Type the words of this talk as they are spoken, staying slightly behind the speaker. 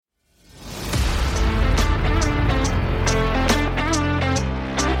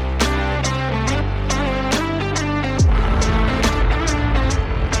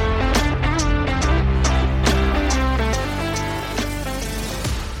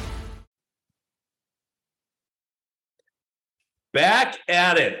Back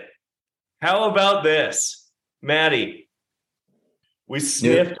at it. How about this, Matty? We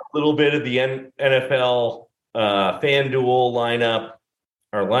sniffed a little bit of the NFL FanDuel lineup,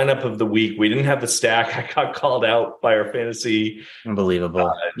 our lineup of the week. We didn't have the stack. I got called out by our fantasy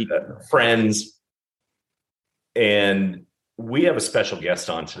Unbelievable friends. And we have a special guest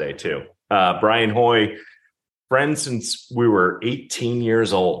on today, too. Bryan Hoy, friend since we were 18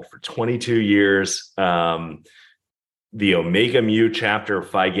 years old, for 22 years. The Omega Mu chapter of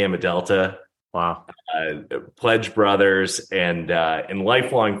Phi Gamma Delta. Wow. Pledge brothers and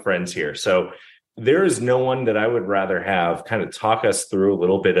lifelong friends here. So there is no one that I would rather have kind of talk us through a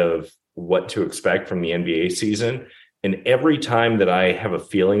little bit of what to expect from the NBA season. And every time that I have a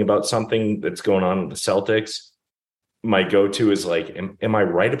feeling about something that's going on with the Celtics, my go-to is like, am I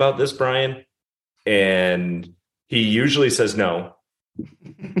right about this, Bryan? And he usually says no.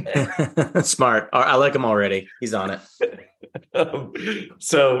 Smart. I like him already. He's on it.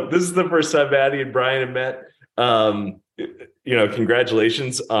 So this is the first time Matty and Bryan have met.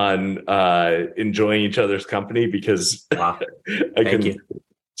 Congratulations on enjoying each other's company, because wow. Thank you.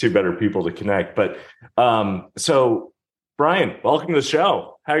 Two better people to connect. But so Bryan, welcome to the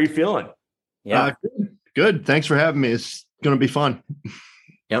show. How are you feeling? Yeah, good. Thanks for having me. It's going to be fun.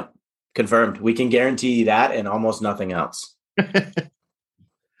 Yep. Confirmed. We can guarantee that and almost nothing else.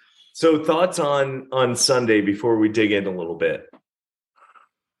 So thoughts on Sunday before we dig in a little bit?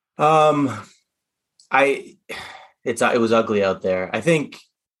 It was ugly out there. I think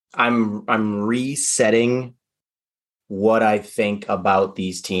I'm resetting what I think about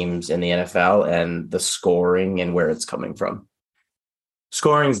these teams in the NFL and the scoring and where it's coming from.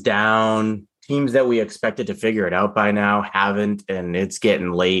 Scoring's down. Teams that we expected to figure it out by now haven't, and it's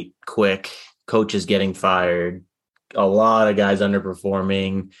getting late quick. Coaches getting fired. A lot of guys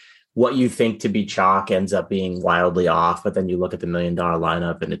underperforming. What you think to be chalk ends up being wildly off, but then you look at the $1 million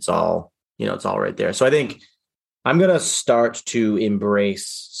lineup and it's all right there. So I think I'm going to start to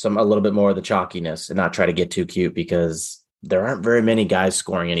embrace a little bit more of the chalkiness and not try to get too cute, because there aren't very many guys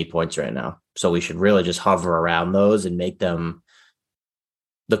scoring any points right now. So we should really just hover around those and make them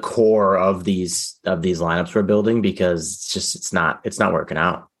the core of these lineups we're building, because it's not working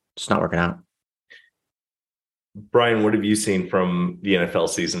out. It's not working out. Bryan, what have you seen from the NFL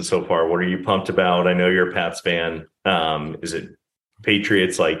season so far? What are you pumped about? I know you're a Pats fan. Is it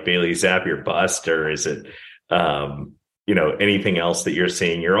Patriots like Bailey Zappi or bust, or is it, anything else that you're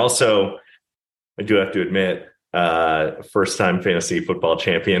seeing? You're also, I do have to admit, first-time fantasy football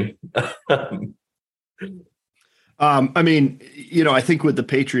champion. I think with the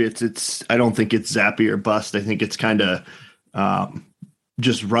Patriots, I don't think it's Zappi or bust. I think it's kind of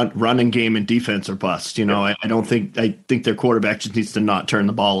just running game and defense or bust. I think their quarterback just needs to not turn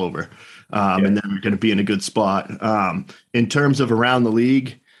the ball over. And then we're going to be in a good spot. In terms of around the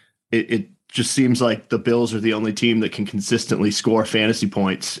league, it just seems like the Bills are the only team that can consistently score fantasy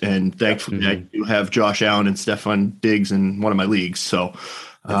points. And thankfully I do have Josh Allen and Stephon Diggs in one of my leagues. So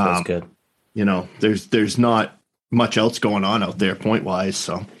that's good. There's not much else going on out there point wise.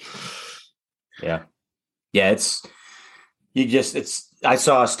 So I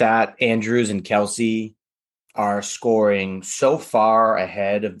saw a stat. Andrews and Kelsey are scoring so far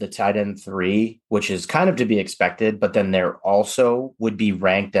ahead of the tight end 3, which is kind of to be expected, but then they're also would be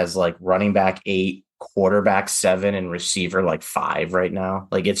ranked as like running back 8, quarterback 7, and receiver like 5 right now.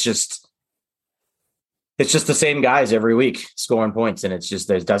 Like it's just the same guys every week scoring points, and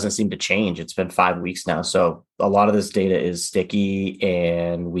there doesn't seem to change. It's been 5 weeks now. So a lot of this data is sticky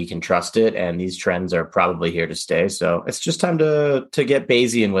and we can trust it. And these trends are probably here to stay. So it's just time to get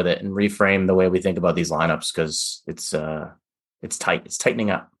Bayesian with it and reframe the way we think about these lineups, because it's tight. It's tightening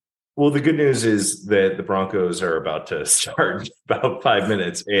up. Well, the good news is that the Broncos are about to start in about 5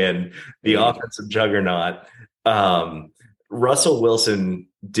 minutes, and the offensive juggernaut, Russell Wilson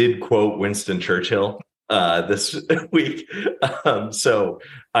did quote Winston Churchill this week. So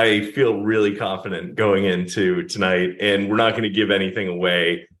I feel really confident going into tonight, and we're not going to give anything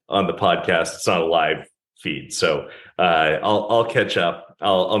away on the podcast. It's not a live feed. So I'll catch up.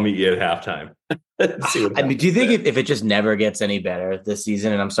 I'll meet you at halftime. Do you think if it just never gets any better this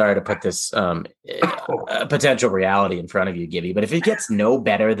season, and I'm sorry to put this potential reality in front of you, Gibby, but if it gets no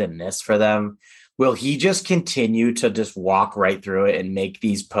better than this for them, will he just continue to just walk right through it and make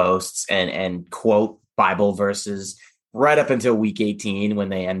these posts and quote Bible verses right up until week 18 when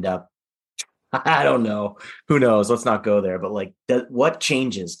they end up? I don't know. Who knows? Let's not go there. But what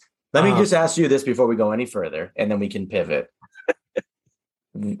changes? Let me just ask you this before we go any further, and then we can pivot.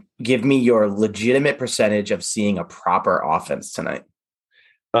 Give me your legitimate percentage of seeing a proper offense tonight.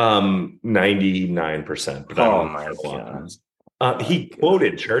 99%. Oh my God. He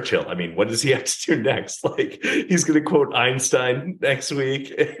quoted Churchill. I mean, what does he have to do next? Like, he's going to quote Einstein next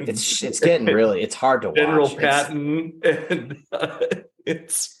week. It's getting really, it's hard to watch. General Patton, and it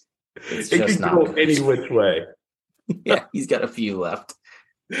just can go any which way. Yeah, he's got a few left.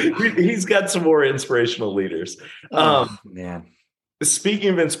 He's got some more inspirational leaders. Man. Speaking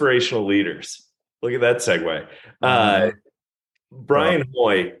of inspirational leaders, look at that segue. Bryan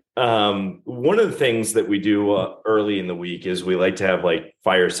Hoy. One of the things that we do early in the week is we like to have like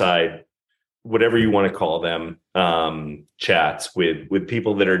fireside, whatever you want to call them, chats with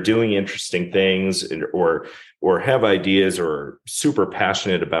people that are doing interesting things or have ideas or super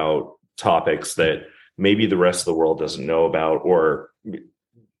passionate about topics that maybe the rest of the world doesn't know about, or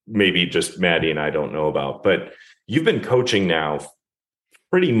maybe just Matty and I don't know about. But you've been coaching now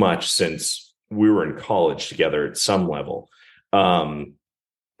pretty much since we were in college together at some level.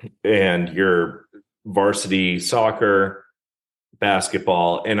 And your varsity soccer,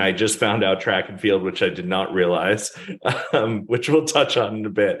 basketball, and I just found out track and field, which I did not realize, which we'll touch on in a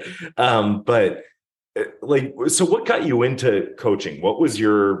bit. But like, so what got you into coaching? What was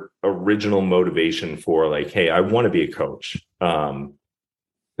your original motivation for like, hey, I want to be a coach at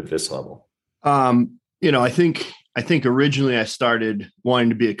this level? I think originally I started wanting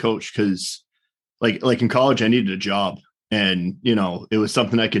to be a coach because like in college, I needed a job. And, it was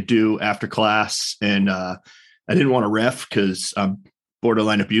something I could do after class. And I didn't want to ref because I'm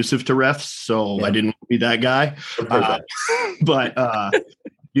borderline abusive to refs. So yeah. I didn't want to be that guy. But,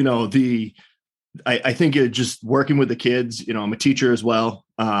 I think it just working with the kids, I'm a teacher as well.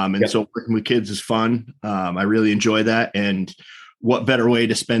 So working with kids is fun. I really enjoy that. And what better way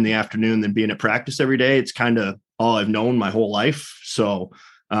to spend the afternoon than being at practice every day? It's kind of all I've known my whole life. So,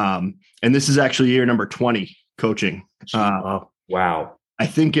 and this is actually year number 20 coaching. Wow. I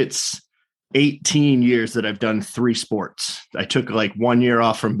think it's 18 years that I've done 3 sports. I took like 1 year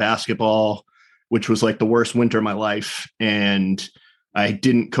off from basketball, which was like the worst winter of my life. And I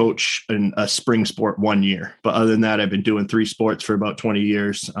didn't coach a spring sport 1 year, but other than that, I've been doing 3 sports for about 20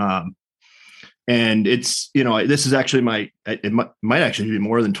 years. And it's, this is actually it might actually be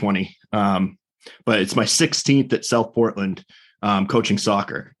more than 20. But it's my 16th at South Portland, coaching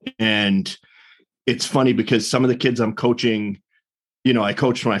soccer. And it's funny because some of the kids I'm coaching, I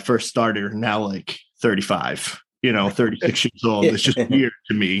coached when I first started, are now like 35, 36 years old. It's just weird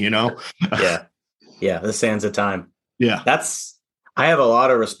to me, Yeah. The sands of time. Yeah. I have a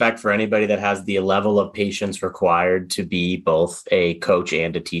lot of respect for anybody that has the level of patience required to be both a coach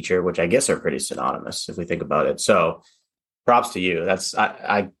and a teacher, which I guess are pretty synonymous if we think about it. So props to you.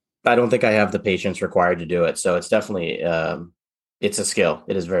 I don't think I have the patience required to do it. So it's definitely, it's a skill.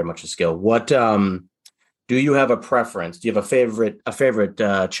 It is very much a skill. What, do you have a preference? Do you have a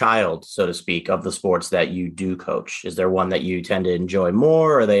favorite child, so to speak, of the sports that you do coach? Is there one that you tend to enjoy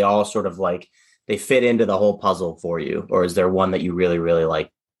more? Or are they all sort of like, they fit into the whole puzzle for you? Or is there one that you really, really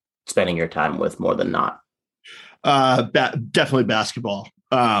like spending your time with more than not? Definitely basketball.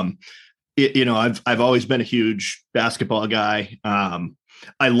 I've always been a huge basketball guy.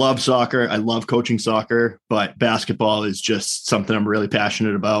 I love soccer. I love coaching soccer, but basketball is just something I'm really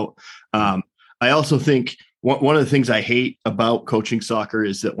passionate about. I also think one of the things I hate about coaching soccer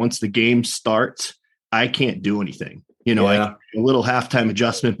is that once the game starts, I can't do anything. I can do a little halftime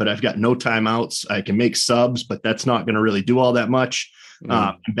adjustment, but I've got no timeouts. I can make subs, but that's not going to really do all that much.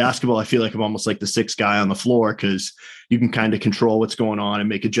 In basketball, I feel like I'm almost like the 6th guy on the floor because you can kind of control what's going on and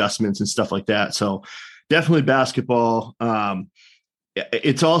make adjustments and stuff like that. So definitely basketball.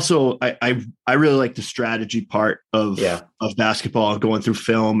 It's also, I really like the strategy part of basketball, going through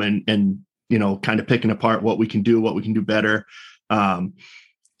film and kind of picking apart what we can do better.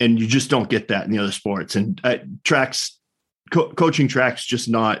 And you just don't get that in the other sports. And coaching track's just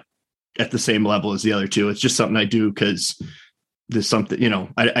not at the same level as the other two. It's just something I do because there's something,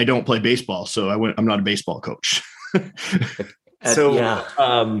 I don't play baseball, so I'm not a baseball coach.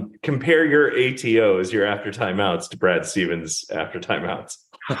 Compare your ATOs, your after timeouts, to Brad Stevens' after timeouts.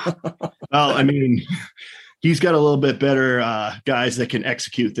 Well, I mean, he's got a little bit better guys that can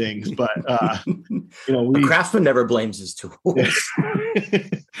execute things, but a craftsman never blames his tools.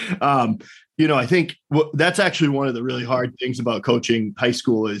 I think that's actually one of the really hard things about coaching high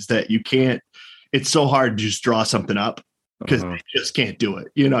school is that it's so hard to just draw something up because they just can't do it.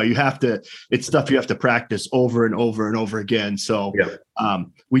 It's stuff you have to practice over and over and over again. So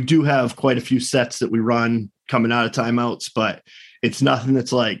we do have quite a few sets that we run coming out of timeouts, but it's nothing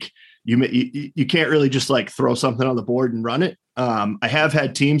that's like, you can't really just like throw something on the board and run it. I have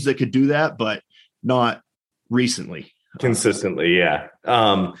had teams that could do that, but not recently. Consistently. Yeah.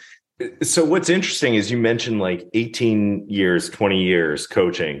 So what's interesting is you mentioned like 18 years, 20 years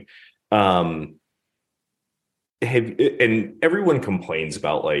coaching. Um, and everyone complains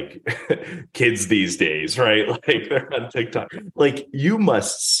about like kids these days, right? Like they're on TikTok. Like you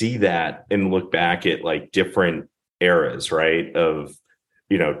must see that and look back at like different eras, right? Of,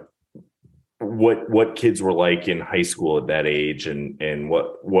 you know, what kids were like in high school at that age and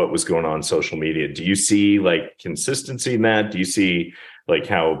what was going on social media. Do you see like consistency in that? Do you see like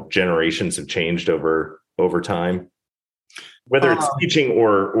how generations have changed over time, whether it's teaching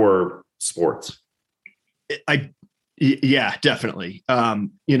or sports? Yeah, definitely.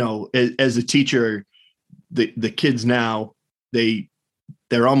 You know, as a teacher, the kids now,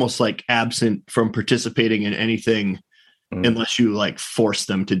 they're almost like absent from participating in anything unless you like force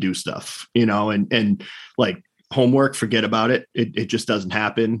them to do stuff, you know, and like homework, forget about it. It just doesn't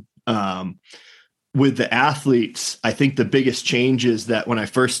happen. With the athletes, I think the biggest change is that when I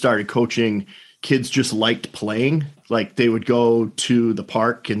first started coaching, kids just liked playing. Like they would go to the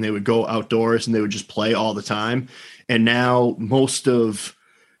park and they would go outdoors and they would just play all the time. And now most of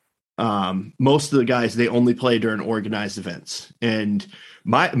the guys, they only play during organized events. And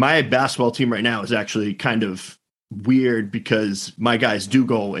my basketball team right now is actually kind of weird because my guys do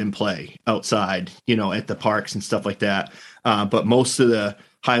go and play outside, you know, at the parks and stuff like that. But most of the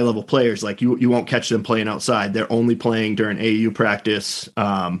high level players, like you won't catch them playing outside. They're only playing during AAU practice,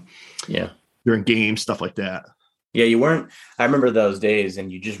 during games, stuff like that. Yeah, you weren't. I remember those days,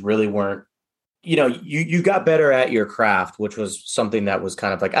 and you just really weren't. You know, you got better at your craft, which was something that was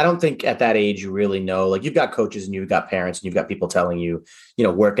kind of like, I don't think at that age you really know. Like you've got coaches and you've got parents and you've got people telling you, you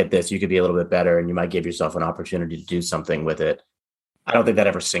know, work at this. You could be a little bit better, and you might give yourself an opportunity to do something with it. I don't think that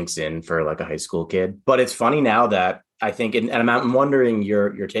ever sinks in for like a high school kid. But it's funny now that I think, and I'm wondering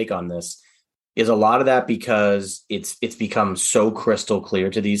your take on this. Is a lot of that because it's become so crystal clear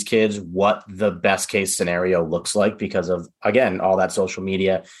to these kids what the best case scenario looks like because of, again, all that social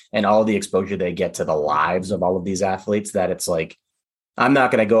media and all the exposure they get to the lives of all of these athletes, that it's like, I'm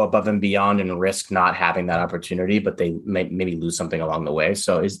not going to go above and beyond and risk not having that opportunity, but they may maybe lose something along the way.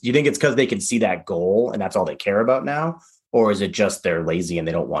 So do you think it's because they can see that goal and that's all they care about now? Or is it just they're lazy and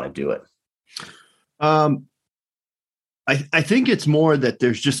they don't want to do it? I think it's more that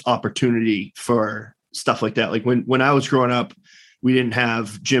there's just opportunity for stuff like that. Like when I was growing up, we didn't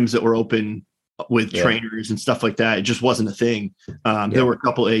have gyms that were open with trainers and stuff like that. It just wasn't a thing. There were a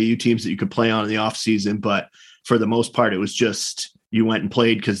couple AAU teams that you could play on in the off season, but for the most part, it was just you went and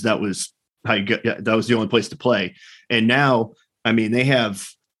played because that was how you got. That was the only place to play. And now, I mean, they have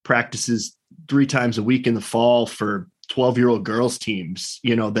practices 3 times a week in the fall for 12-year-old girls teams,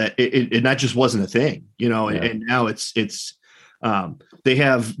 you know, that that just wasn't a thing, you know, and now it's they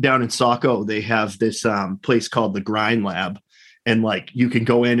have down in Saco, they have this place called the Grind Lab. And like, you can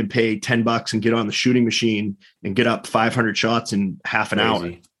go in and pay $10 and get on the shooting machine and get up 500 shots in half an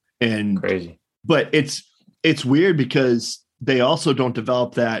hour. And crazy, but it's weird because they also don't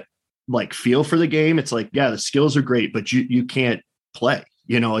develop that like feel for the game. It's like, yeah, the skills are great, but you can't play,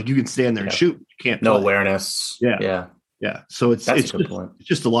 you know, like you can stand there and shoot. You can't no play. Awareness. Yeah. So it's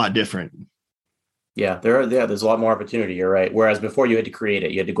just a lot different. Yeah, there's a lot more opportunity. You're right. Whereas before you had to create it,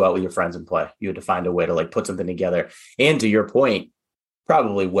 you had to go out with your friends and play. You had to find a way to like put something together. And to your point,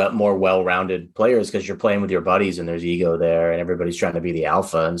 probably more well-rounded players because you're playing with your buddies and there's ego there and everybody's trying to be the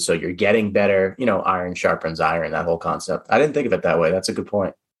alpha. And so you're getting better, you know, iron sharpens iron, that whole concept. I didn't think of it that way. That's a good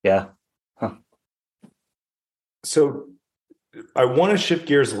point. Yeah. Huh. So I want to shift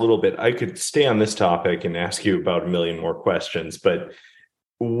gears a little bit. I could stay on this topic and ask you about a million more questions, but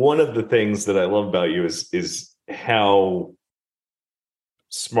one of the things that I love about you is how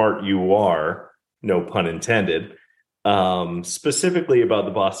smart you are, no pun intended, specifically about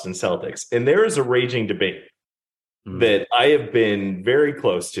the Boston Celtics. And there is a raging debate that I have been very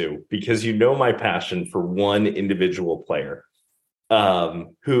close to because you know my passion for one individual player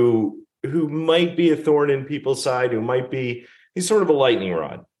who might be a thorn in people's side, he's sort of a lightning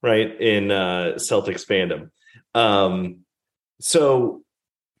rod, right, in Celtics fandom. So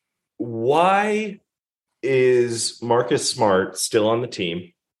why is Marcus Smart still on the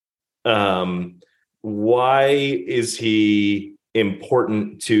team? Why is he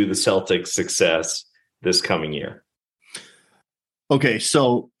important to the Celtics' success this coming year? Okay,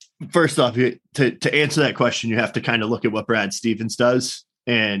 so first off, to answer that question, you have to kind of look at what Brad Stevens does,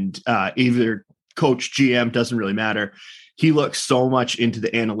 and either coach, GM, doesn't really matter. He looks so much into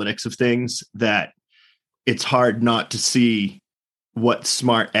the analytics of things that it's hard not to see what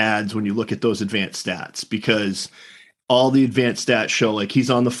Smart adds when you look at those advanced stats, because all the advanced stats show like he's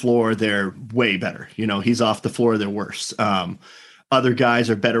on the floor, they're way better. You know, he's off the floor, they're worse. other guys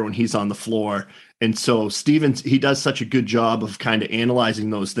are better when he's on the floor. And so Stevens, he does such a good job of kind of analyzing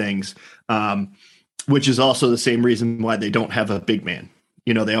those things, which is also the same reason why they don't have a big man.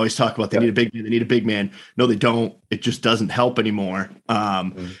 You know, they always talk about they need a big man. They need a big man. No, they don't. It just doesn't help anymore.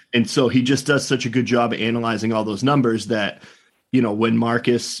 And so he just does such a good job of analyzing all those numbers that, you know, when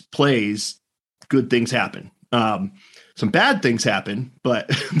Marcus plays, good things happen. Some bad things happen,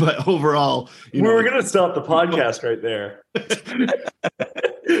 but overall, we're going to stop the podcast right there.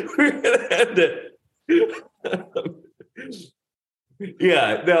 We're going to end it.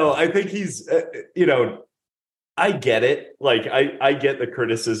 Yeah, no, I think he's, I get it. Like I get the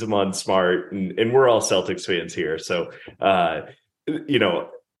criticism on Smart, and we're all Celtics fans here. So,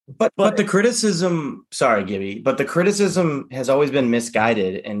 but the criticism, sorry, Gibby, but the criticism has always been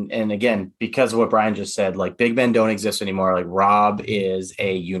misguided. And again, because of what Bryan just said, like big men don't exist anymore. Like Rob is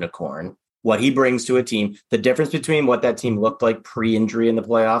a unicorn. What he brings to a team, the difference between what that team looked like pre-injury in the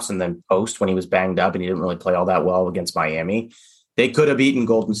playoffs and then post when he was banged up and he didn't really play all that well against Miami. They could have beaten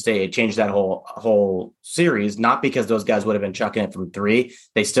Golden State, changed that whole series, not because those guys would have been chucking it from three.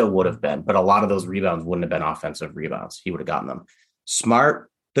 They still would have been, but a lot of those rebounds wouldn't have been offensive rebounds. He would have gotten them. Smart.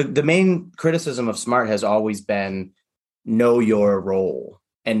 The main criticism of Smart has always been know your role.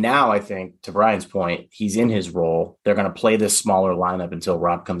 And now I think, to Bryan's point, he's in his role. They're going to play this smaller lineup until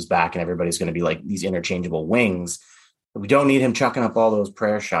Rob comes back and everybody's going to be like these interchangeable wings. We don't need him chucking up all those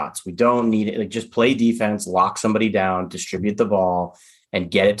prayer shots. We don't need it. Like, just play defense, lock somebody down, distribute the ball, and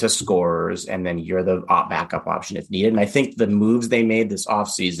get it to scorers. And then you're the backup option if needed. And I think the moves they made this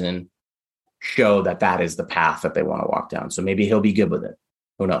offseason show that is the path that they want to walk down. So maybe he'll be good with it.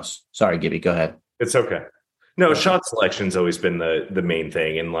 Who knows? Sorry, Gibby, go ahead. It's okay. No, shot selection's always been the main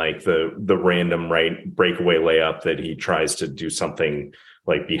thing, and like the random right breakaway layup that he tries to do something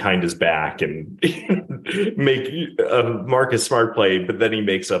like behind his back and make a Marcus Smart play, but then he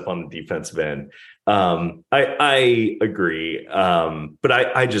makes up on the defensive end. I agree, but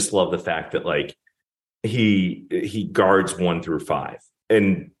I just love the fact that like he guards 1 through 5,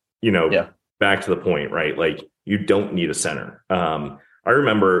 and back to the point, right? Like you don't need a center. I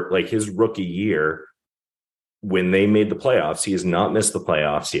remember like his rookie year when they made the playoffs. He has not missed the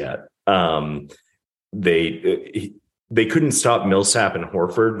playoffs yet. They couldn't stop Millsap and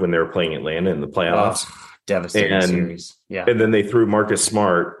Horford when they were playing Atlanta in the playoffs. Devastating series. Yeah. And then they threw Marcus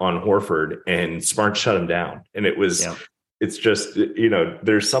Smart on Horford, and Smart shut him down. And it was, it's just,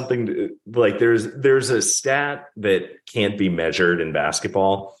 there's something like there's a stat that can't be measured in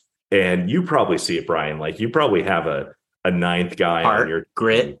basketball. And you probably see it, Bryan. Like you probably have a ninth guy on your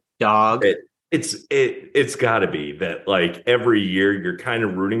grit dog. It's got to be that like every year you're kind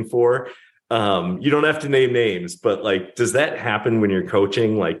of rooting for. You don't have to name names, but like, does that happen when you're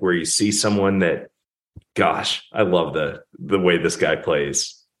coaching? Like where you see someone that, gosh, I love the way this guy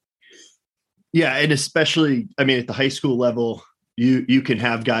plays. Yeah, and especially, I mean, at the high school level, you can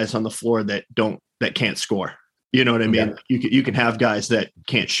have guys on the floor that can't score. You know what I mean? Yeah. You can have guys that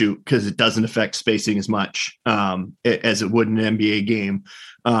can't shoot because it doesn't affect spacing as much as it would in an NBA game.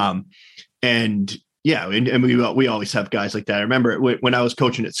 And we always have guys like that. I remember when I was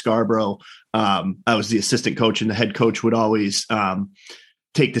coaching at Scarborough, I was the assistant coach, and the head coach would always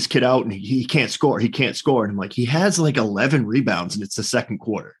take this kid out, and he can't score. He can't score. And I'm like, he has like 11 rebounds, and it's the second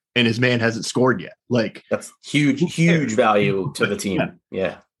quarter, and his man hasn't scored yet. Like that's huge value to the team.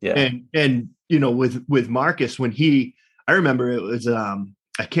 Yeah. And with Marcus, when I remember it was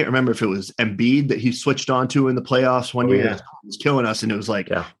I can't remember if it was Embiid that he switched on to in the playoffs one year. He was killing us, and it was like,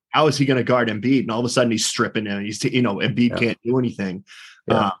 how is he going to guard Embiid? And all of a sudden he's stripping him. He's Embiid can't do anything.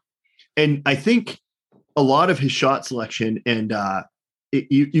 Yeah. And I think a lot of his shot selection and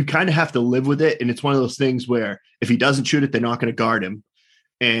you kind of have to live with it. And it's one of those things where if he doesn't shoot it, they're not going to guard him.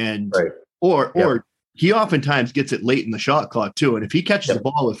 And or he oftentimes gets it late in the shot clock too. And if he catches the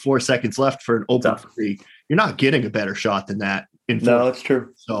ball with 4 seconds left for an open three, you're not getting a better shot than that. No, that's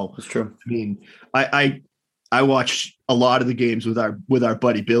true. So it's true. I mean, I watch a lot of the games with our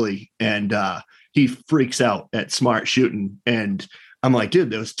buddy Billy, and he freaks out at Smart shooting. And I'm like, dude,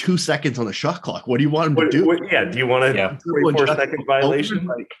 there was 2 seconds on the shot clock. What do you want him to do? Do you want a 3-4-second violation?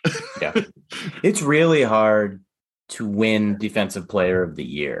 It's really hard to win Defensive Player of the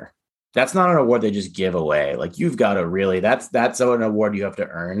Year. That's not an award they just give away. Like you've got to really, that's an award you have to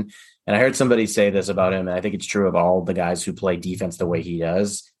earn. And I heard somebody say this about him, and I think it's true of all the guys who play defense the way he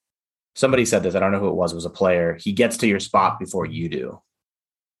does. Somebody said this, I don't know who it was a player. He gets to your spot before you do.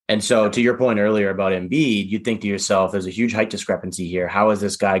 And so to your point earlier about Embiid, you'd think to yourself, there's a huge height discrepancy here. How is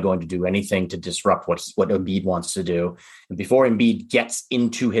this guy going to do anything to disrupt what Embiid wants to do? And before Embiid gets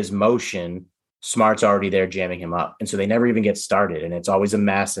into his motion, Smart's already there jamming him up. And so they never even get started, and it's always a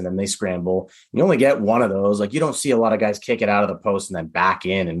mess. And then they scramble. You only get one of those. Like, you don't see a lot of guys kick it out of the post and then back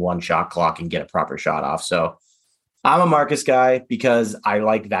in one shot clock and get a proper shot off. So I'm a Marcus guy because I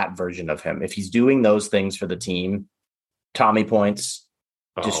like that version of him. If he's doing those things for the team, Tommy points,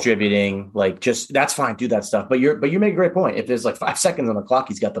 distributing, like, just, that's fine. Do that stuff. But you make a great point. If there's like 5 seconds on the clock,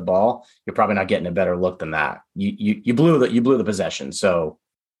 he's got the ball, you're probably not getting a better look than that. You blew the possession. So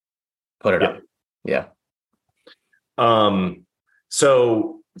put it up. Yeah.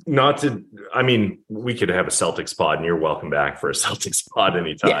 So not to, I mean, we could have a Celtics pod, and you're welcome back for a Celtics pod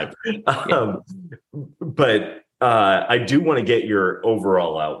anytime. But I do want to get your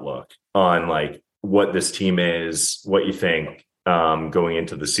overall outlook on like what this team is, what you think going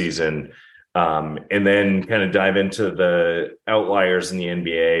into the season, and then kind of dive into the outliers in the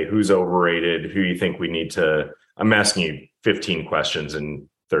NBA, who's overrated, who you think we need to. I'm asking you 15 questions in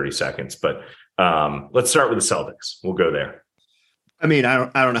 30 seconds, but let's start with the Celtics. We'll go there. I mean, I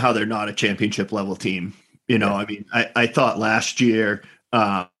don't know how they're not a championship level team. You know, I mean, I thought last year,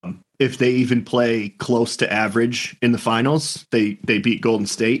 if they even play close to average in the finals, they beat Golden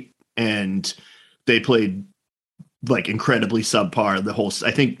State, and they played like incredibly subpar the whole.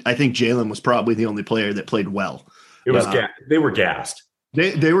 I think Jalen was probably the only player that played well. It was they were gassed.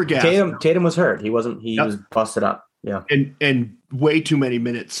 They were gassed. Tatum was hurt. He wasn't. He was busted up. Yeah, and way too many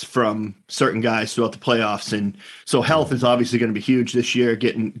minutes from certain guys throughout the playoffs, and so health is obviously going to be huge this year.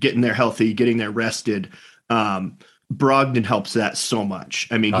 Getting there healthy, getting there rested. Brogdon helps that so much.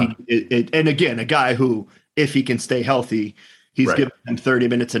 I mean, and again, a guy who, if he can stay healthy, he's giving them 30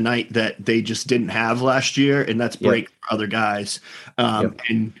 minutes a night that they just didn't have last year, and that's break for other guys.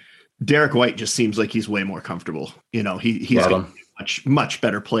 And Derek White just seems like he's way more comfortable. You know, he's a much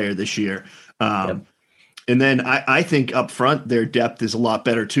better player this year. And then I think up front, their depth is a lot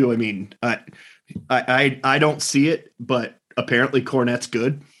better too. I mean, I don't see it, but apparently Cornette's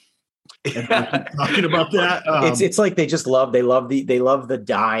good. Talking about that, it's like they love the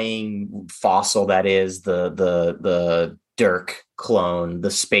dying fossil that is the Dirk clone, the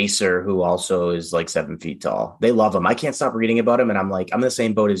spacer who also is like 7 feet tall. They love him. I can't stop reading about him, and I'm like, I'm in the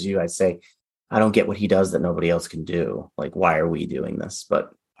same boat as you. I say, I don't get what he does that nobody else can do. Like, why are we doing this?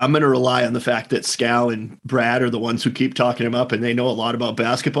 But I'm going to rely on the fact that Scal and Brad are the ones who keep talking him up, and they know a lot about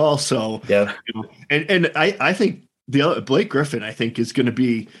basketball. So yeah, you know, and I think the other Blake Griffin, I think, is going to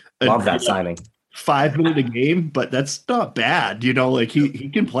be love that signing. 5 minute a game, but that's not bad. You know, like he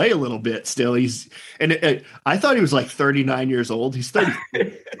can play a little bit still. I thought he was like 39 years old. He's 30.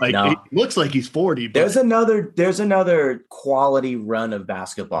 Like he looks like he's 40. But there's another quality run of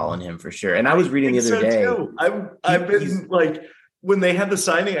basketball in him for sure. And I was reading the other day. I've been like, when they had the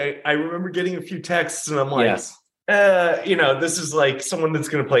signing, I remember getting a few texts, and I'm like, you know, this is like someone that's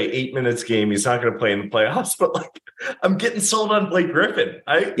going to play 8 minutes game. He's not going to play in the playoffs, but like, I'm getting sold on Blake Griffin.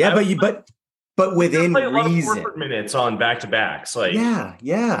 But within play a lot reason, of corporate minutes on back-to-backs. Like,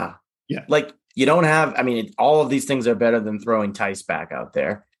 yeah. Like, you don't have. I mean, all of these things are better than throwing Tice back out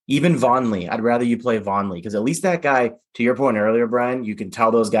there. Even Vonleh, I'd rather you play Vonleh, because at least that guy, to your point earlier, Bryan, you can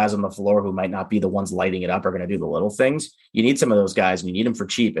tell those guys on the floor who might not be the ones lighting it up are going to do the little things. You need some of those guys, and you need them for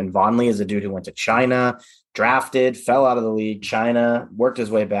cheap. And Vonleh is a dude who went to China, drafted, fell out of the league, China, worked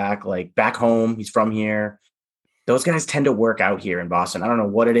his way back, like back home. He's from here. Those guys tend to work out here in Boston. I don't know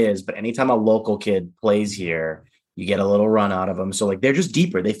what it is, but anytime a local kid plays here, you get a little run out of them. So like, they're just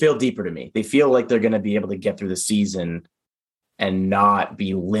deeper. They feel deeper to me. They feel like they're going to be able to get through the season and not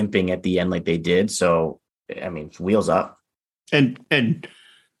be limping at the end like they did. So, I mean, wheels up. And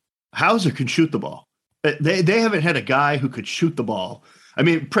Hauser can shoot the ball. They haven't had a guy who could shoot the ball. I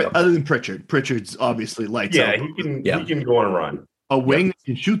mean, other than Pritchard. Pritchard's obviously lights out. He can go on a run. A wing that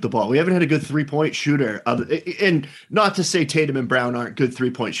can shoot the ball. We haven't had a good 3-point shooter. And not to say Tatum and Brown aren't good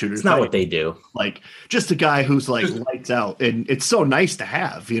 3-point shooters. It's not what they do. Like, just a guy who's like lights out. And it's so nice to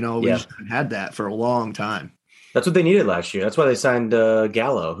have, you know, we just haven't had that for a long time. That's what they needed last year. That's why they signed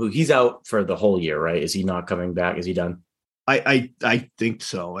Gallo, who he's out for the whole year, right? Is he not coming back? Is he done? I think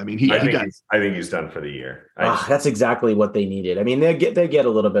so. I mean, I think he's done for the year. That's exactly what they needed. I mean, they get a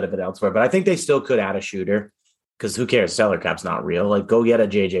little bit of it elsewhere, but I think they still could add a shooter. Because who cares? Salary cap's not real. Like, go get a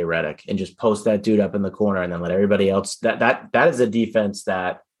JJ Redick and just post that dude up in the corner, and then let everybody else. That is a defense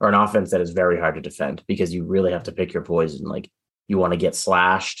or an offense that is very hard to defend, because you really have to pick your poison. Like, you want to get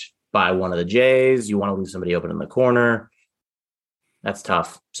slashed by one of the Jays, you want to leave somebody open in the corner. That's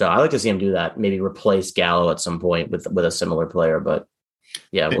tough. So I like to see him do that. Maybe replace Gallo at some point with a similar player. But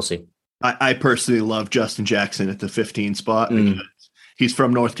yeah, we'll see. I personally love Justin Jackson at the 15 spot because he's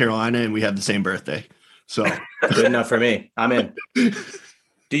from North Carolina and we have the same birthday. So good enough for me. I'm in.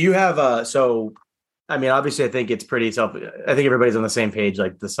 Do you have so I mean, obviously I think it's pretty I think everybody's on the same page.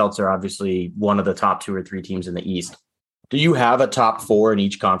 Like the Celtics are obviously one of the top 2 or 3 teams in the East. Do you have a top 4 in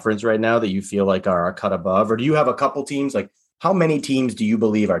each conference right now that you feel like are a cut above? Or do you have a couple teams? Like how many teams do you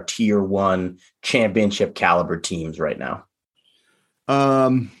believe are tier 1 championship caliber teams right now?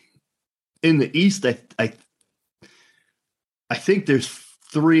 In the East, I think there's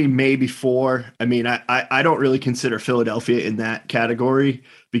 3, maybe 4. I mean, I don't really consider Philadelphia in that category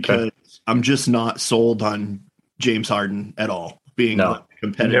because I'm just not sold on James Harden at all being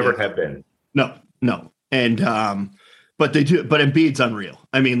competitive. Never have been. No. And but they do. But Embiid's unreal.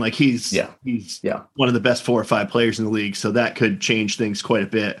 I mean, like he's one of the best 4 or 5 players in the league, so that could change things quite a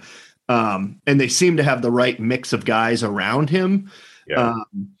bit. And they seem to have the right mix of guys around him. Yeah.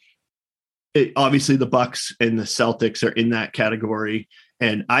 Obviously, the Bucks and the Celtics are in that category.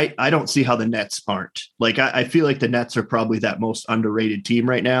 And I don't see how the Nets aren't. Like, I feel like the Nets are probably that most underrated team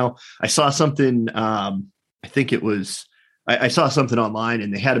right now. I saw something, I think it was, I saw something online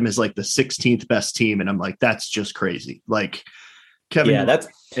and they had them as like the 16th best team. And I'm like, that's just crazy. Like, Kevin.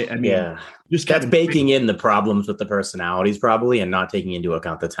 Yeah, just that's baking in the problems with the personalities probably and not taking into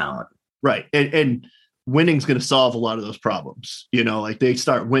account the talent. Right. And winning's going to solve a lot of those problems. You know, like they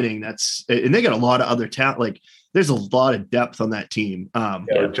start winning. And they got a lot of other talent. Like, there's a lot of depth on that team.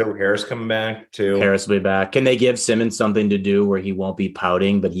 Joe Harris coming back too. Harris will be back. Can they give Simmons something to do where he won't be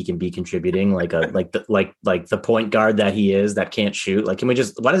pouting, but he can be contributing like the point guard that he is that can't shoot? Like, why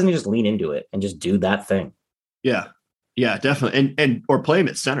doesn't he just lean into it and just do that thing? Yeah, definitely. And or play him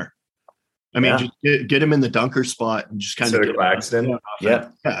at center. I mean, just get him in the dunker spot and just kind of Claxton.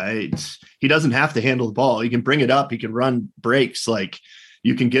 He doesn't have to handle the ball. He can bring it up. He can run breaks. Like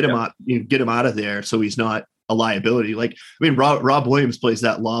you can get him out. You get him out of there so he's not a liability. Like, I mean, Rob Williams plays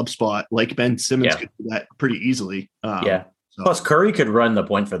that lob spot. Like Ben Simmons could do that pretty easily. Plus Curry could run the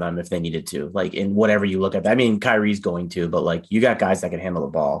point for them if they needed to, like in whatever you look at. I mean, Kyrie's going to, but like you got guys that can handle the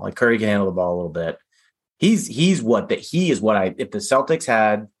ball. Like Curry can handle the ball a little bit. If the Celtics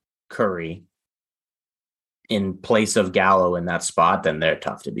had Curry in place of Gallo in that spot, then they're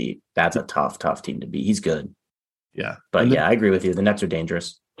tough to beat. That's a tough team to beat. He's good. Yeah. But I agree with you. The Nets are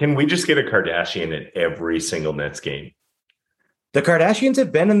dangerous. Can we just get a Kardashian at every single Nets game? The Kardashians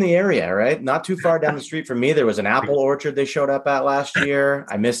have been in the area, right? Not too far down the street from me. There was an apple orchard they showed up at last year.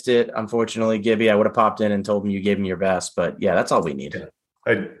 I missed it, unfortunately, Gibby. I would have popped in and told them you gave me your best. But yeah, that's all we need.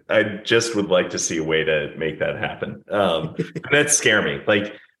 I just would like to see a way to make that happen. That scare me.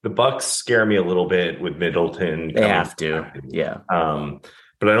 Like the Bucks scare me a little bit with Middleton. They have to. Yeah.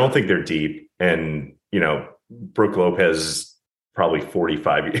 But I don't think they're deep. And, Brook Lopez probably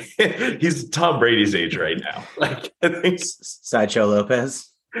 45. He's Tom Brady's age right now. Like I think Sideshow Lopez.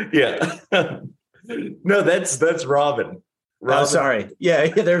 Yeah. No, that's Robin. Oh, sorry. Yeah,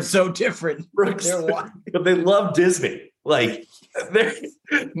 they're so different. Brooks, but they love Disney. Like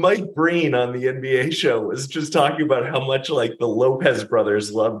Mike Breen on the NBA show was just talking about how much like the Lopez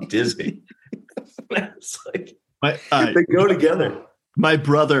brothers love Disney. It's like they go together. My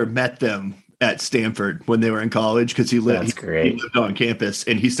brother met them at Stanford when they were in college because he lived on campus,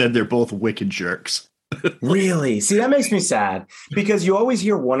 and he said they're both wicked jerks. Really? See, that makes me sad because you always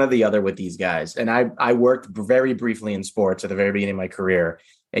hear one or the other with these guys. And I worked very briefly in sports at the very beginning of my career,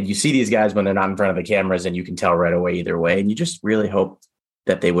 and you see these guys when they're not in front of the cameras, and you can tell right away either way. And you just really hope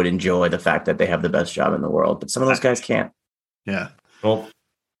that they would enjoy the fact that they have the best job in the world. But some of those guys can't. Yeah. Well,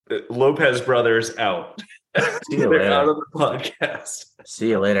 Lopez brothers out. See you later. Out of the podcast. See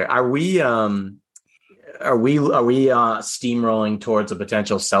you later. Are we steamrolling towards a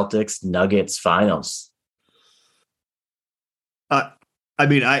potential Celtics Nuggets finals? I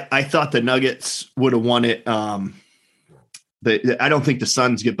mean, I thought the Nuggets would have won it. I don't think the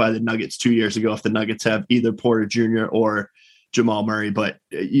Suns get by the Nuggets 2 years ago if the Nuggets have either Porter Jr. or Jamal Murray, but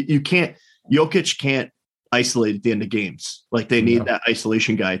Jokic can't isolate at the end of games. Like they need that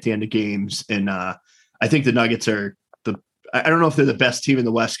isolation guy at the end of games. And I think the Nuggets are I don't know if they're the best team in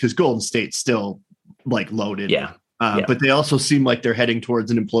the West because Golden State's still like loaded. Yeah. But they also seem like they're heading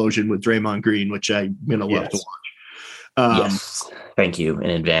towards an implosion with Draymond Green, which I'm going to love to watch. Yes. Thank you in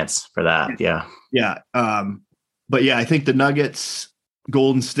advance for that. Yeah. Yeah. But yeah, I think the Nuggets,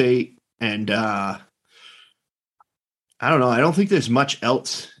 Golden State, and I don't know. I don't think there's much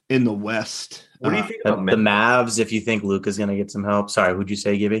else in the West. What do you think about the Mavs? If you think Luka's going to get some help, sorry, who'd you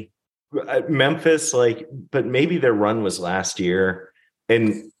say, Gibby? Memphis, but maybe their run was last year,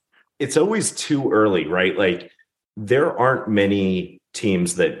 and it's always too early, right? Like there aren't many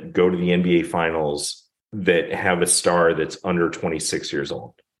teams that go to the NBA Finals that have a star that's under 26 years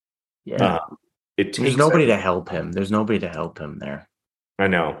old. Yeah, there's nobody to help him. There's nobody to help him there. I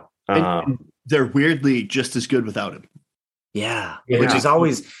know. And they're weirdly just as good without him. Yeah. Yeah. Which is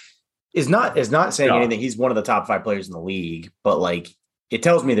always is not saying Yeah. anything. He's one of the top 5 players in the league, but like it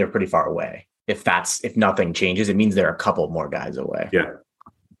tells me they're pretty far away. If nothing changes, it means they're a couple more guys away. Yeah.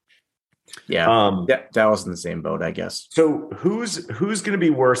 Yeah. That was in the same boat, I guess. So who's going to be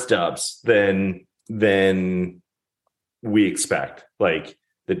worse dubs than we expect? Like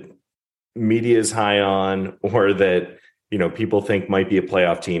the media is high on, or that, you know, people think might be a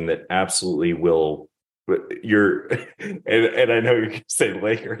playoff team that absolutely will. And I know you're going to say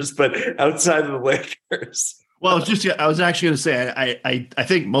Lakers, but outside of the Lakers. Well, I was actually going to say, I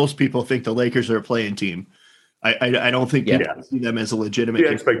think most people think the Lakers are a playing team. I don't think people see them as a legitimate. The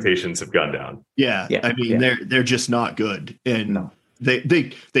expectations have gone down. Yeah. I mean, they're just not good, and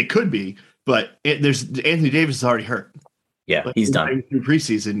they could be, but there's Anthony Davis is already hurt. Yeah, he's done through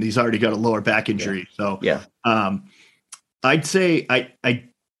preseason. He's already got a lower back injury. So I'd say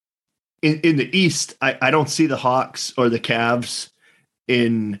in the East, I don't see the Hawks or the Cavs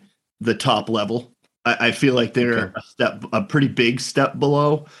in the top level. I feel like they're a pretty big step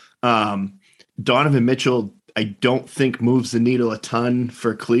below. Donovan Mitchell, I don't think moves the needle a ton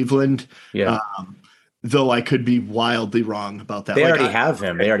for Cleveland. Yeah. Though I could be wildly wrong about that. They already have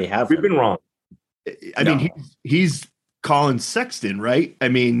him. We've been wrong. I mean, he's Colin Sexton, right? I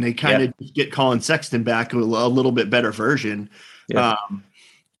mean, they kind of get Colin Sexton back, a little bit better version. Yeah.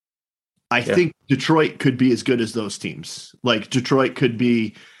 I think Detroit could be as good as those teams. Like Detroit could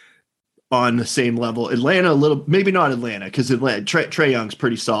be on the same level. Atlanta, a little, maybe not Atlanta, because Trae Young's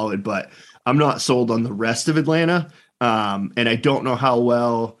pretty solid, but I'm not sold on the rest of Atlanta. And I don't know how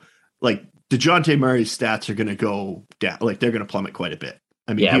well, like DeJounte Murray's stats are going to go down. Like they're going to plummet quite a bit.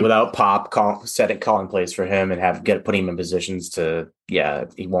 I mean, without Pop calling plays for him and putting him in positions to, he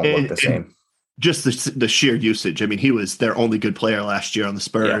won't look the same. Just the sheer usage. I mean, he was their only good player last year on the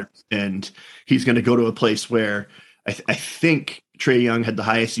Spurs, and he's going to go to a place where I think Trae Young had the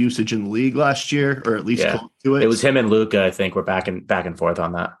highest usage in the league last year, or at least close to it. It was him and Luka. I think we're back and forth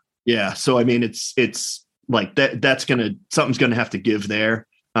on that. Yeah. So, I mean, it's like something's going to have to give there.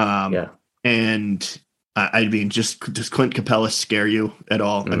 And I mean, does Clint Capella scare you at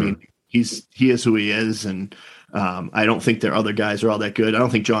all? Mm-hmm. I mean, he is who he is. And I don't think their other guys are all that good. I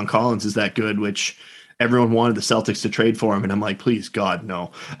don't think John Collins is that good, which everyone wanted the Celtics to trade for him. And I'm like, please, God,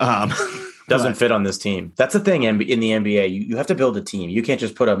 no. Doesn't fit on this team. That's the thing in the NBA. You have to build a team. You can't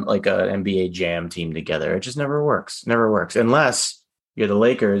just put an NBA Jam team together. It just never works. Never works. Unless you're the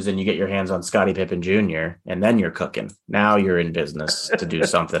Lakers and you get your hands on Scottie Pippen Jr. and then you're cooking. Now you're in business to do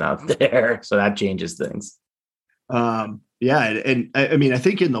something out there. So that changes things. And I mean, I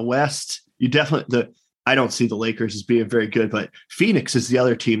think in the West, I don't see the Lakers as being very good, but Phoenix is the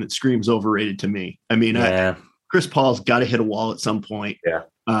other team that screams overrated to me. I mean, Chris Paul's got to hit a wall at some point. Yeah.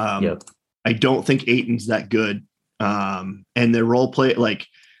 I don't think Ayton's that good. And their role play, like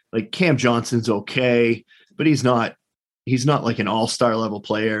Cam Johnson's okay, but he's not like an all-star level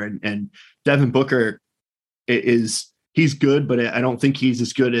player. And Devin Booker he's good, but I don't think he's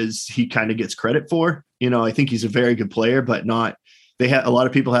as good as he kind of gets credit for. You know, I think he's a very good player, but not. A lot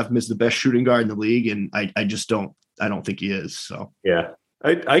of people have him as the best shooting guard in the league, and I don't think he is. So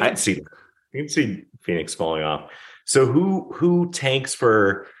I can see that. You can see Phoenix falling off. So who tanks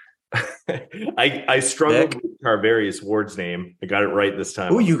for? I struggled with Tarvarius Ward's name. I got it right this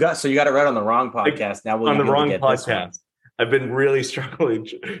time. Oh, you got it right on the wrong podcast. Now on the wrong podcast. I've been really struggling.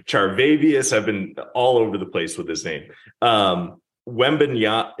 Charvavius. I've been all over the place with his name.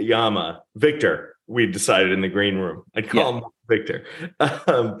 Wembanyama Victor. We decided in the green room. I'd call him Victor.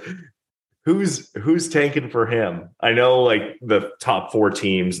 Who's tanking for him? I know like the top 4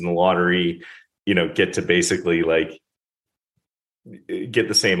 teams in the lottery, get to basically like get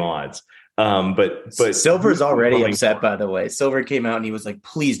the same odds. But Silver's already upset, by the way. Silver came out and he was like,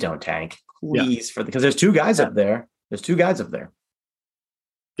 please don't tank. Please, because there's 2 guys up there.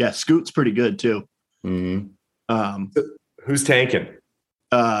 Yeah, Scoot's pretty good too. Mm-hmm. Who's tanking?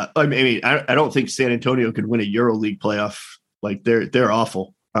 I mean, I don't think San Antonio could win a EuroLeague playoff. Like they're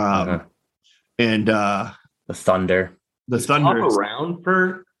awful. And the Thunder. Is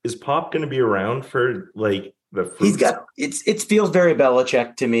Pop going to be around for like the fruits? He's got it feels very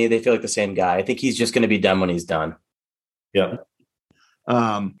Belichick to me. They feel like the same guy. I think he's just going to be done when he's done. Yeah.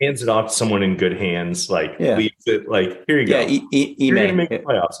 Hands it off to someone in good hands. Like leaves it. Like here you go. You're going to make the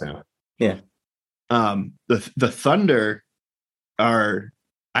playoffs now. Yeah. The Thunder are.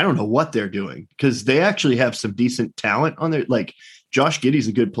 I don't know what they're doing because they actually have some decent talent on there. Like Josh Giddey's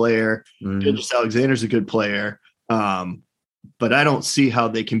a good player. Gilgeous Alexander's a good player. But I don't see how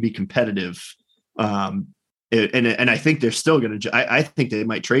they can be competitive And I think they're still going to. I think they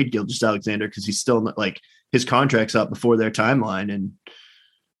might trade Gilgeous-Alexander because he's still not, like, his contract's up before their timeline. And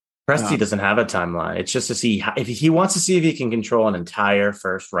Presti doesn't have a timeline. It's just to see if he wants to see if he can control an entire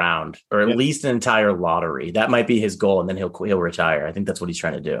first round or at least an entire lottery. That might be his goal, and then he'll retire. I think that's what he's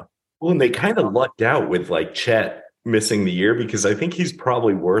trying to do. Well, and they kind of lucked out with like Chet missing the year, because I think he's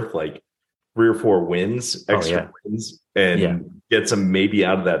probably worth like 3 or 4 wins, extra wins, and gets him maybe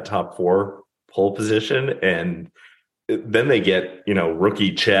out of that top 4 pole position. And then they get,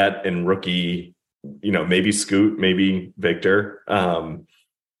 rookie Chet and rookie, maybe Scoot, maybe Victor.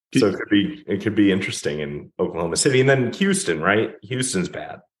 So it could be interesting in Oklahoma City. And then Houston, right? Houston's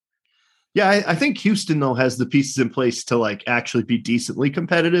bad. Yeah, I think Houston, though, has the pieces in place to like actually be decently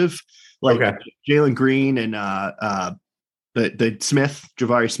competitive. Like Jalen Green and the Smith,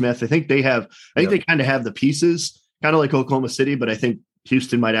 Jabari Smith. I think they have. I think they kind of have the pieces, kind of like Oklahoma City. But I think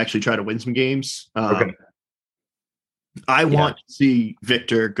Houston might actually try to win some games. I want to see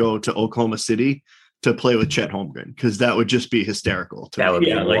Victor go to Oklahoma City to play with Chet Holmgren, because that would just be hysterical. That would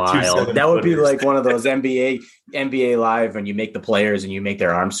be wild. That would be like one of those NBA Live when you make the players and you make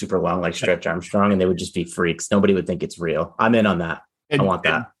their arms super long, like Stretch Armstrong, and they would just be freaks. Nobody would think it's real. I'm in on that. I want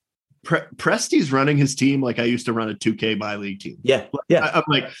that. Presti's running his team like I used to run a 2K my league team. Yeah. I'm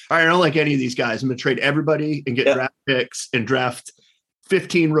like, all right, I don't like any of these guys. I'm going to trade everybody and get draft picks and draft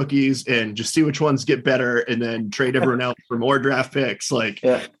 15 rookies and just see which ones get better, and then trade everyone else for more draft picks. Like,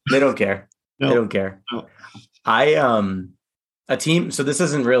 they don't care. No, they don't care. No. A team. So this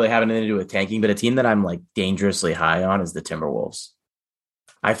doesn't really have anything to do with tanking, but a team that I'm like dangerously high on is the Timberwolves.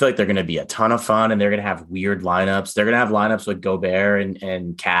 I feel like they're going to be a ton of fun, and they're going to have weird lineups. They're going to have lineups with Gobert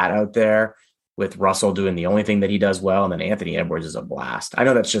and Cat out there, with Russell doing the only thing that he does well. And then Anthony Edwards is a blast. I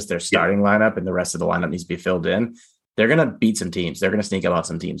know that's just their starting lineup, and the rest of the lineup needs to be filled in. They're going to beat some teams. They're going to sneak up on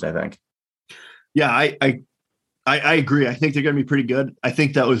some teams, I think. Yeah, I agree. I think they're going to be pretty good. I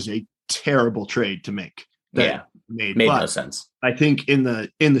think that was a terrible trade to make. Made no sense. I think in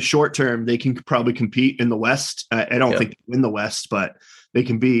the short term they can probably compete in the West. I don't think they win the West, but they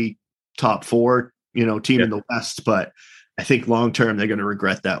can be top 4 team in the West. But I think long term they're going to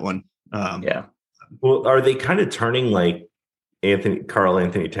regret that one. Well, are they kind of turning like Karl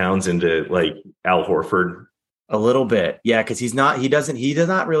Anthony Towns into like Al Horford a little bit? Because he does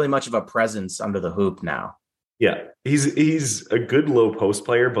not really much of a presence under the hoop now. Yeah, he's a good low post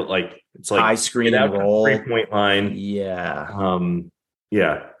player, but like it's like high screen and roll, 3-point line. Yeah,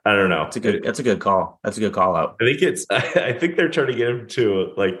 I don't know. That's a good call. That's a good call out. I think they're trying to get him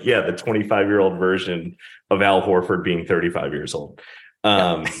to like the 25-year-old version of Al Horford being 35 years old.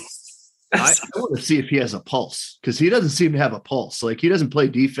 I want to see if he has a pulse, because he doesn't seem to have a pulse. Like, he doesn't play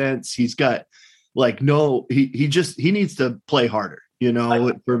defense. He's got like he needs to play harder.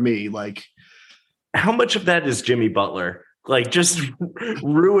 For me, like. How much of that is Jimmy Butler, like, just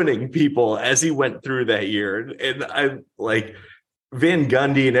ruining people as he went through that year? And I'm like, Van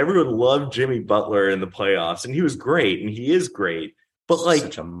Gundy and everyone loved Jimmy Butler in the playoffs, and he was great, and he is great. But like,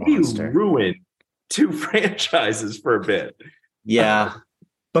 such a monster. He ruined 2 franchises for a bit. Yeah,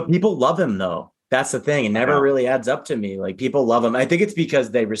 but people love him though. That's the thing. It never really adds up to me. Like, people love him. I think it's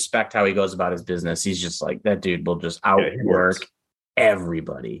because they respect how he goes about his business. He's just like, that dude will just outwork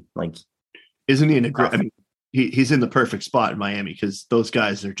everybody. Like. Isn't he in a great? I mean, he's in the perfect spot in Miami, because those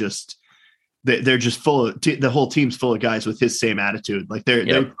guys are just they're just full of the whole team's full of guys with his same attitude. Like, they're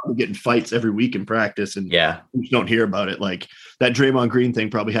probably getting fights every week in practice, and you don't hear about it. Like, that Draymond Green thing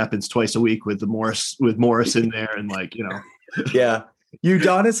probably happens twice a week with Morris in there, and like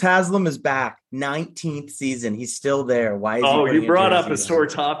Udonis Haslem is back, 19th season. He's still there. Why is he you brought up a sore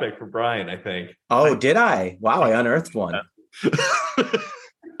topic for Bryan, I think. Oh, did I? Wow, I unearthed one.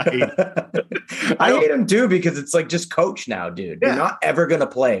 I hate him too, because it's like, just coach now, dude. You're not ever going to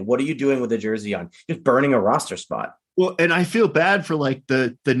play. What are you doing with a jersey on? Just burning a roster spot. Well, and I feel bad for like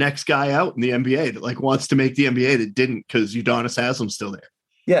the next guy out in the NBA that like wants to make the NBA that didn't, because Udonis Haslem's still there.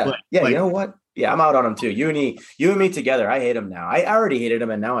 Yeah. You know what? Yeah, I'm out on him too. You and me together. I hate him now. I already hated him,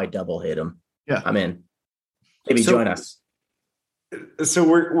 and now I double hate him. Yeah, I'm in. Maybe join us. So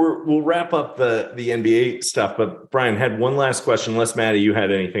we'll wrap up the NBA stuff, but Bryan had one last question, unless Matty, you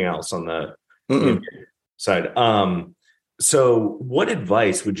had anything else on the NBA side. So what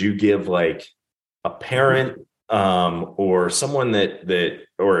advice would you give like a parent or someone that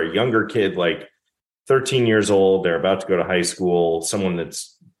or a younger kid, like 13 years old, they're about to go to high school, someone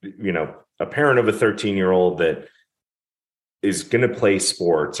that's, a parent of a 13-year-old that is going to play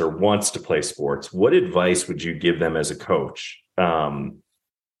sports or wants to play sports? What advice would you give them as a coach? To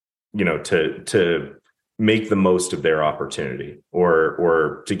make the most of their opportunity,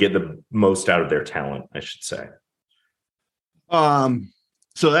 or to get the most out of their talent, I should say?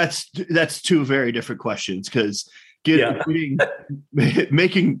 So that's two very different questions, because making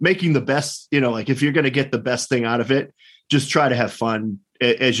the best, like if you're going to get the best thing out of it, just try to have fun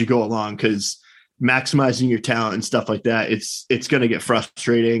as you go along, because maximizing your talent and stuff like that, it's going to get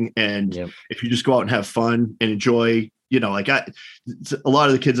frustrating. And if you just go out and have fun and enjoy, like a lot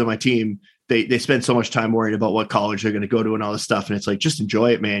of the kids on my team, they spend so much time worrying about what college they're going to go to and all this stuff. And it's like, just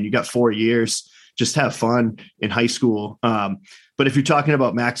enjoy it, man. You got 4 years, just have fun in high school. But if you're talking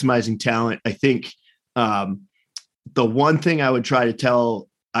about maximizing talent, I think the one thing I would try to tell,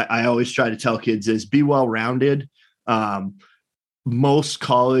 I always try to tell kids is be well-rounded. Most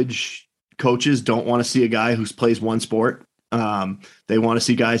college coaches don't want to see a guy who plays one sport. They want to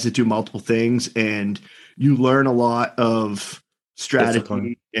see guys that do multiple things, and you learn a lot of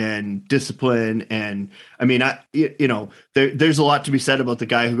strategy and discipline. And I mean, there's a lot to be said about the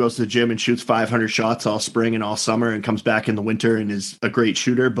guy who goes to the gym and shoots 500 shots all spring and all summer and comes back in the winter and is a great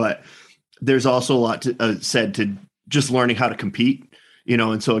shooter. But there's also a lot said to just learning how to compete,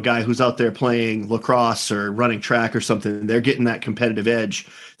 and so a guy who's out there playing lacrosse or running track or something, they're getting that competitive edge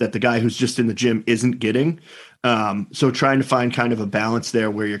that the guy who's just in the gym isn't getting. So trying to find kind of a balance there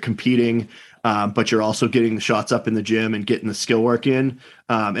where you're competing, but you're also getting the shots up in the gym and getting the skill work in.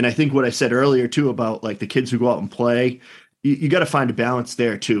 And I think what I said earlier too, about like the kids who go out and play, you got to find a balance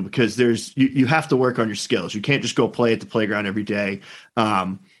there too, because you have to work on your skills. You can't just go play at the playground every day,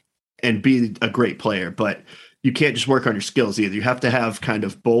 and be a great player, but you can't just work on your skills either. You have to have kind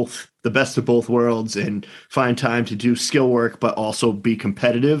of both, the best of both worlds, and find time to do skill work, but also be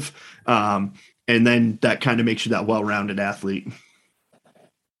competitive. And then that kind of makes you that well-rounded athlete.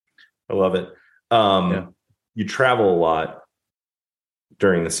 I love it. You travel a lot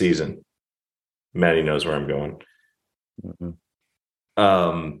during the season. Matty knows where I'm going.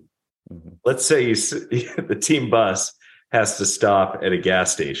 Let's say the team bus has to stop at a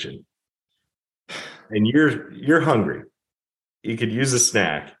gas station, and you're hungry. You could use a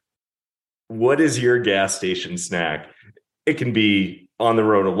snack. What is your gas station snack? It can be on the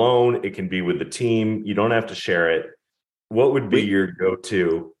road alone. It can be with the team. You don't have to share it. What would be your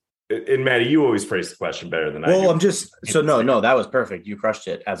go-to? And Matty, you always phrase the question better than I do. Well, no, that was perfect. You crushed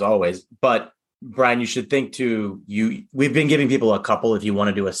it as always. But Bryan, you should think too. We've been giving people a couple if you want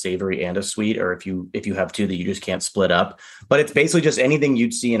to do a savory and a sweet, or if you have two that you just can't split up. But it's basically just anything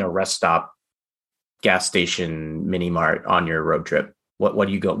you'd see in a rest stop, gas station, mini mart on your road trip. What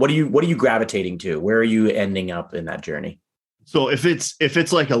do you go? What are you gravitating to? Where are you ending up in that journey? So if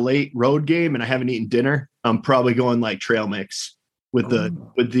it's like a late road game and I haven't eaten dinner, I'm probably going like trail mix with the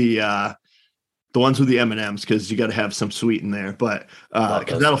ones with the M&Ms, because you got to have some sweet in there, but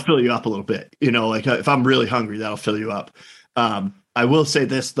because that'll fill you up a little bit. Like if I'm really hungry, that'll fill you up. I will say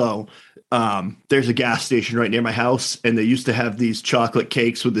this though, there's a gas station right near my house, and they used to have these chocolate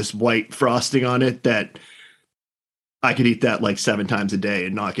cakes with this white frosting on it that I could eat that like 7 times a day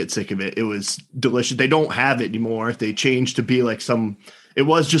and not get sick of it. It was delicious. They don't have it anymore. They changed to be like it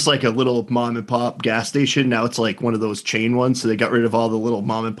was just like a little mom and pop gas station. Now it's like one of those chain ones. So they got rid of all the little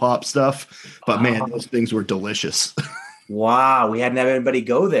mom and pop stuff, but man, those things were delicious. Wow. We hadn't had anybody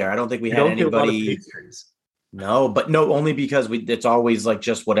go there. I don't think we had anybody. No, only because it's always like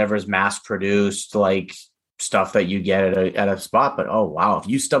just whatever's mass produced, like stuff that you get at a spot. But oh, wow. If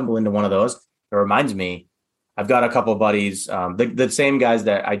you stumble into one of those, it reminds me, I've got a couple of buddies, the same guys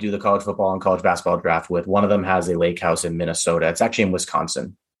that I do the college football and college basketball draft with. One of them has a lake house in Minnesota. It's actually in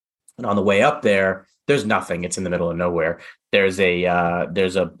Wisconsin. And on the way up there, there's nothing. It's in the middle of nowhere. There's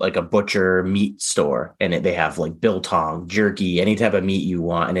a butcher meat store, and they have like biltong, jerky, any type of meat you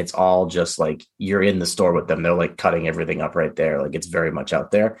want. And it's all just like you're in the store with them. They're like cutting everything up right there. Like it's very much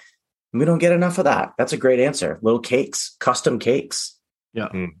out there. And we don't get enough of that. That's a great answer. Little cakes, custom cakes. Yeah.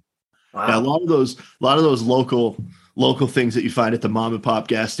 Wow. Yeah, a lot of those local things that you find at the mom and pop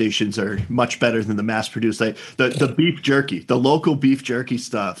gas stations are much better than the mass produced. Like the beef jerky, the local beef jerky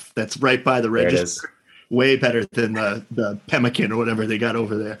stuff that's right by the register, way better than the pemmican or whatever they got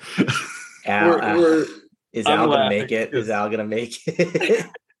over there. Is Al gonna make it? Is Al gonna make it?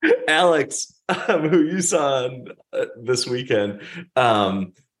 Alex, who you saw this weekend,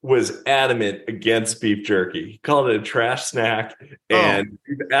 was adamant against beef jerky. He called it a trash snack. And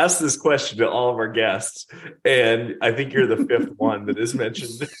we've asked this question to all of our guests. And I think you're the fifth one that is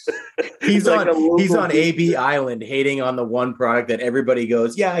mentioned. He's on AB Island hating on the one product that everybody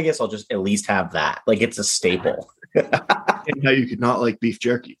goes, yeah, I guess I'll just at least have that. Like it's a staple. And now you could not like beef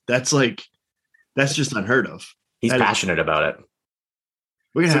jerky. That's just unheard of. He's passionate about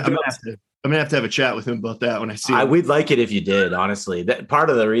it. I'm gonna have to have a chat with him about that when I see him. We'd like it if you did, honestly. That part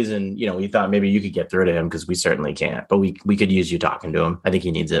of the reason, we thought maybe you could get through to him because we certainly can't, but we could use you talking to him. I think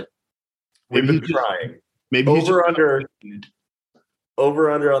he needs it. We've been trying. Maybe over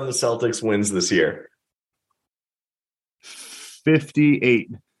under on the Celtics wins this year. 58.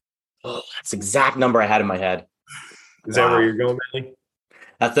 Oh, that's the exact number I had in my head. Is that where you're going, Matty?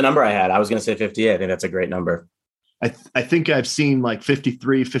 That's the number I had. I was going to say 58. I think that's a great number. I think I've seen like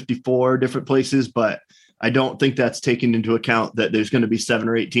 53, 54 different places, but I don't think that's taken into account that there's going to be 7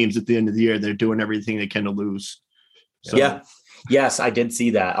 or 8 teams at the end of the year. They're doing everything they can to lose. So. Yeah. Yes, I did see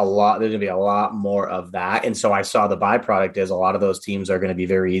that a lot. There's going to be a lot more of that. And so I saw the byproduct is a lot of those teams are going to be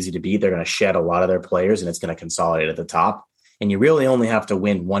very easy to beat. They're going to shed a lot of their players and it's going to consolidate at the top. And you really only have to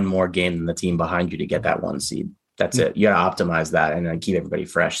win one more game than the team behind you to get that 1 seed. That's it. You got to optimize that and then keep everybody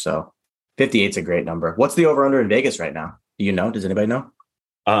fresh. So 58 is a great number. What's the over under in Vegas right now? Do you know? Does anybody know?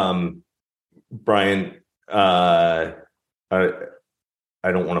 Bryan, I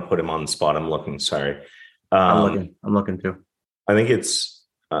don't want to put him on the spot. I'm looking. Sorry. I'm looking too. I think it's,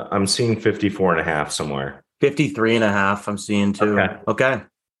 I'm seeing 54.5 somewhere. 53.5. I'm seeing too. Okay.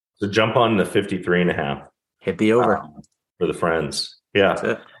 So jump on the 53.5. Hit the over for the friends. Yeah.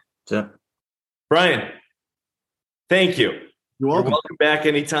 That's it. Bryan, thank you. You're welcome. You're welcome back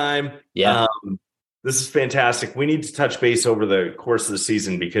anytime. Yeah. This is fantastic. We need to touch base over the course of the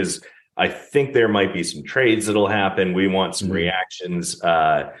season because I think there might be some trades that'll happen. We want some reactions.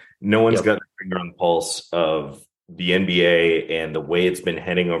 No one's got their finger on the pulse of the NBA and the way it's been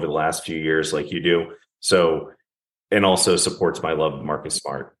heading over the last few years like you do. So, and also supports my love of Marcus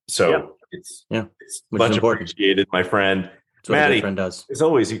Smart. So it's much appreciated, my friend. Matty, friend does. As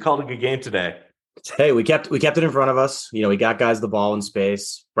always, you called a good game today. Hey, we kept it in front of us. We got guys the ball in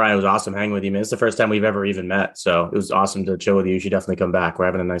space. Bryan, it was awesome hanging with you, man. It's the first time we've ever even met. So it was awesome to chill with you. You should definitely come back. We're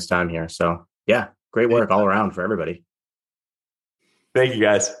having a nice time here. So yeah, great work all around for everybody. Thank you,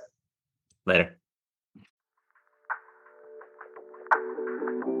 guys. Later.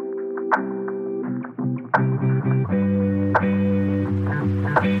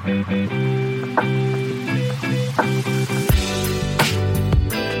 Thank you.